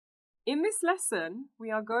In this lesson,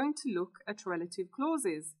 we are going to look at relative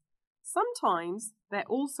clauses. Sometimes they're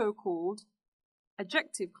also called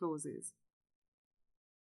adjective clauses.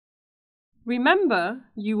 Remember,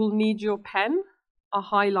 you will need your pen, a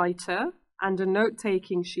highlighter, and a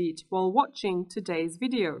note-taking sheet while watching today's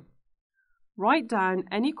video. Write down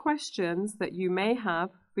any questions that you may have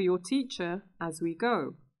for your teacher as we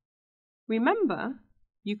go. Remember,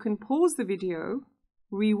 you can pause the video,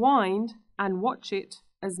 rewind, and watch it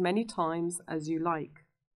as many times as you like.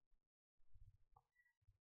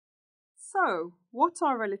 So, what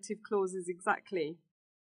are relative clauses exactly?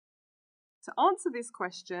 To answer this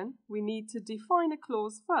question, we need to define a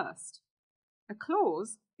clause first. A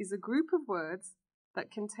clause is a group of words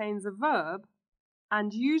that contains a verb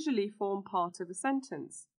and usually form part of a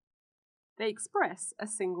sentence. They express a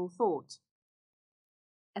single thought.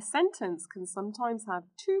 A sentence can sometimes have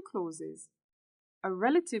two clauses. A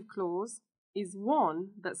relative clause is one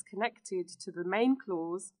that's connected to the main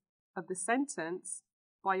clause of the sentence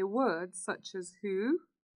by a word such as who,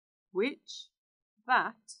 which,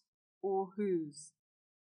 that, or whose.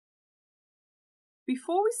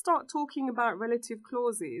 Before we start talking about relative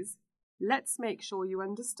clauses, let's make sure you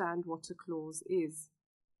understand what a clause is.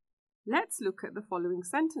 Let's look at the following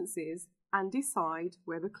sentences and decide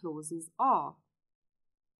where the clauses are.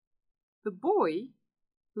 The boy,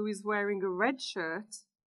 who is wearing a red shirt,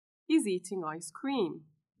 is eating ice cream.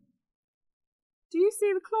 Do you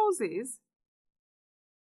see the clauses?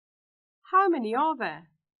 How many are there?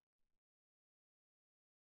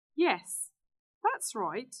 Yes, that's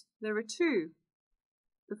right, there are two.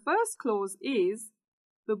 The first clause is,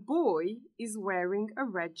 the boy is wearing a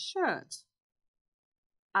red shirt.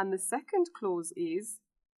 And the second clause is,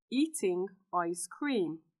 eating ice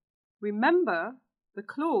cream. Remember, the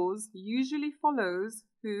clause usually follows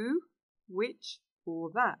who, which, or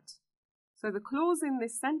that. So the clause in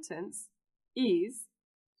this sentence is,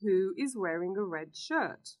 who is wearing a red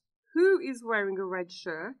shirt. Who is wearing a red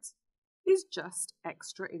shirt is just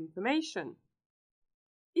extra information.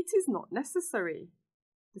 It is not necessary.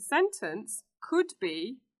 The sentence could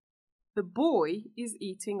be, the boy is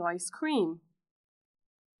eating ice cream.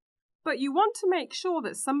 But you want to make sure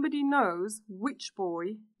that somebody knows which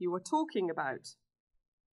boy you are talking about.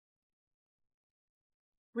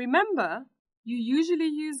 Remember, you usually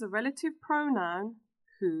use a relative pronoun,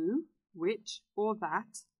 who, which, or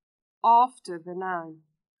that, after the noun.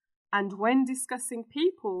 And when discussing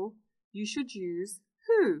people, you should use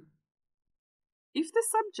who. If the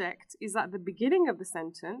subject is at the beginning of the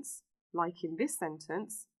sentence, like in this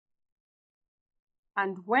sentence,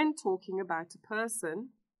 and when talking about a person,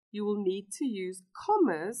 you will need to use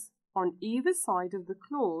commas on either side of the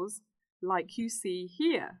clause, like you see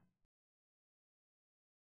here.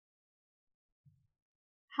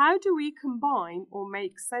 How do we combine or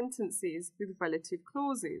make sentences with relative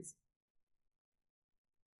clauses?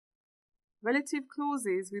 Relative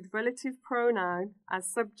clauses with relative pronoun as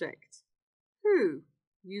subject. Who,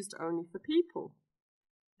 used only for people.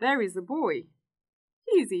 There is a boy.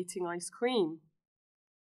 He is eating ice cream.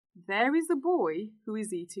 There is a boy who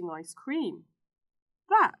is eating ice cream.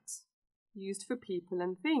 That, used for people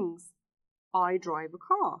and things. I drive a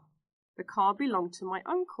car. The car belonged to my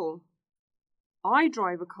uncle. I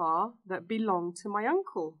drive a car that belonged to my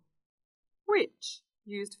uncle. Which,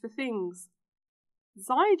 used for things.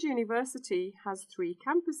 Zayed University has 3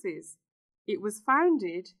 campuses. It was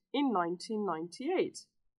founded in 1998.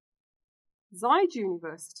 Zayed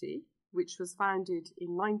University, which was founded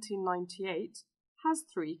in 1998, has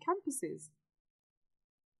 3 campuses.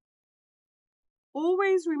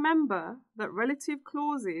 Always remember that relative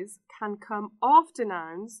clauses can come after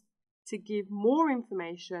nouns to give more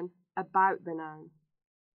information about the noun.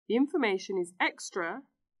 The information is extra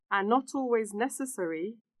and not always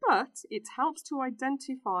necessary, but it helps to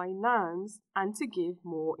identify nouns and to give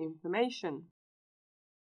more information.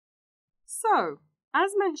 So,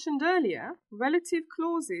 as mentioned earlier, relative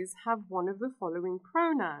clauses have one of the following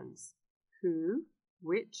pronouns: who,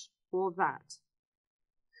 which, or that.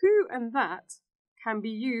 Who and that can be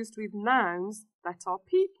used with nouns that are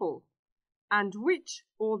people, and which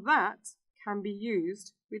or that can be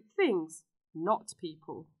used with things, not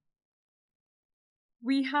people.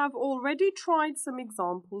 We have already tried some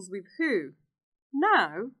examples with who.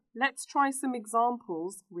 Now, let's try some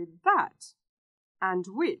examples with that and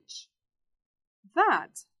which.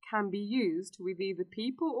 That can be used with either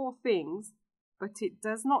people or things, but it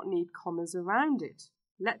does not need commas around it.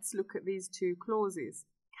 Let's look at these 2 clauses.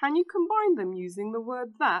 Can you combine them using the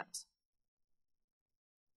word that?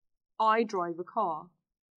 I drive a car.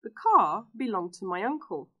 The car belonged to my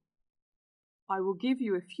uncle. I will give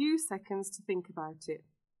you a few seconds to think about it.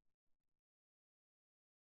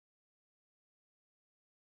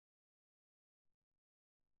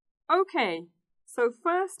 Okay, so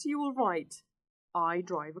first you will write, I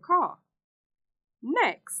drive a car.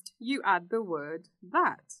 Next, you add the word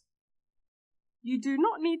that. You do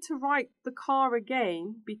not need to write the car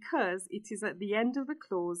again because it is at the end of the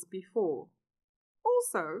clause before.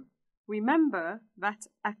 Also, remember that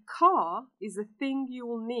a car is a thing you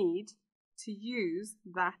will need to use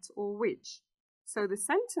that or which. So the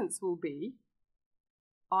sentence will be,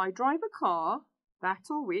 I drive a car that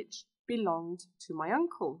or which belonged to my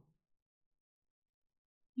uncle.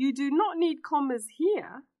 You do not need commas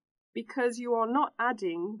here because you are not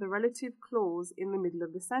adding the relative clause in the middle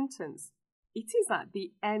of the sentence. It is at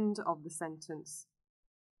the end of the sentence.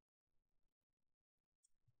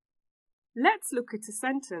 Let's look at a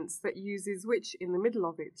sentence that uses which in the middle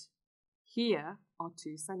of it. Here are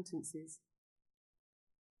two sentences.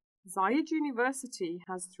 Zayed University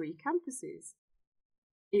has 3 campuses.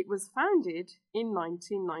 It was founded in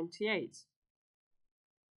 1998.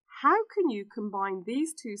 How can you combine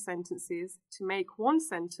these two sentences to make one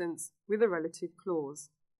sentence with a relative clause?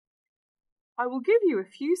 I will give you a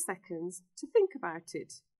few seconds to think about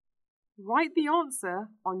it. Write the answer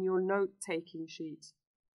on your note-taking sheet.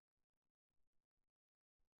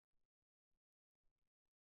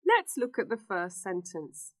 Let's look at the first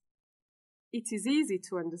sentence. It is easy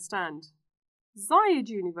to understand. Zayed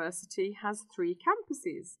University has 3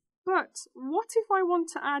 campuses. But what if I want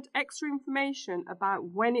to add extra information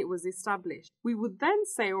about when it was established? We would then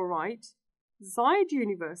say, all right, Zayed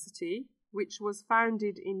University, which was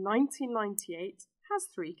founded in 1998, has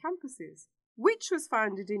 3 campuses. Which was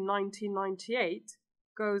founded in 1998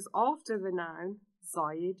 goes after the noun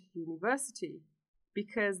Zayed University,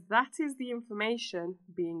 because that is the information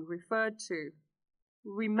being referred to.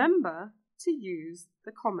 Remember to use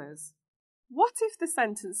the commas. What if the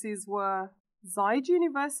sentences were, Zayed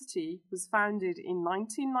University was founded in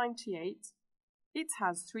 1998. It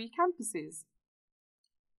has 3 campuses.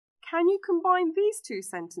 Can you combine these two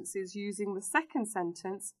sentences using the second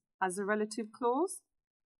sentence as a relative clause?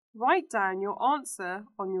 Write down your answer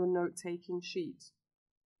on your note-taking sheet.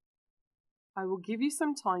 I will give you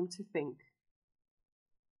some time to think.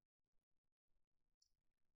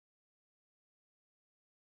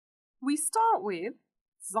 We start with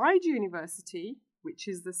Zayed University, which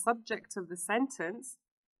is the subject of the sentence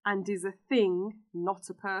and is a thing, not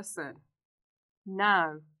a person.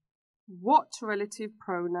 Now, what relative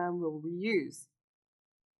pronoun will we use?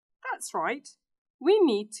 That's right, we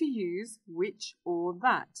need to use which or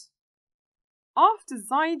that. After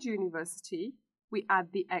Zayed University, we add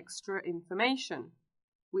the extra information,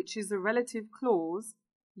 which is a relative clause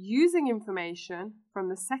using information from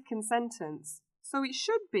the second sentence. So it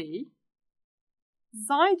should be,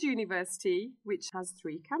 Zayed University, which has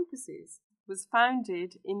 3 campuses, was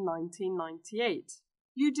founded in 1998.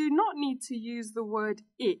 You do not need to use the word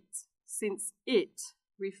it, since it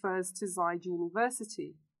refers to Zayed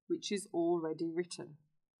University, which is already written.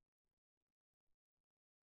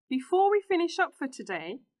 Before we finish up for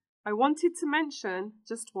today, I wanted to mention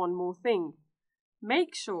just one more thing.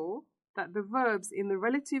 Make sure that the verbs in the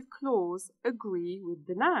relative clause agree with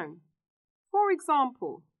the noun. For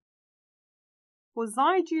example, for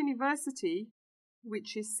Zayed University,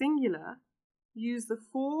 which is singular, use the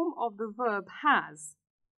form of the verb has.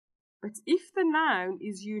 But if the noun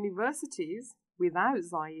is universities without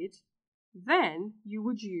Zayed, then you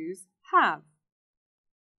would use have.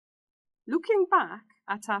 Looking back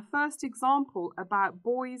at our first example about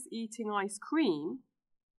boys eating ice cream,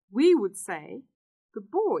 we would say, the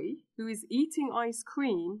boy who is eating ice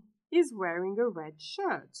cream is wearing a red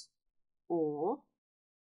shirt. Or,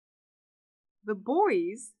 the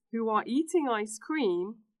boys who are eating ice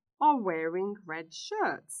cream are wearing red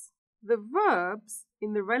shirts. The verbs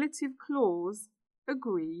in the relative clause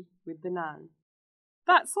agree with the noun.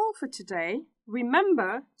 That's all for today.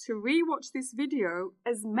 Remember to re-watch this video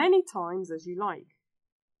as many times as you like.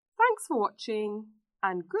 Thanks for watching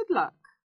and good luck!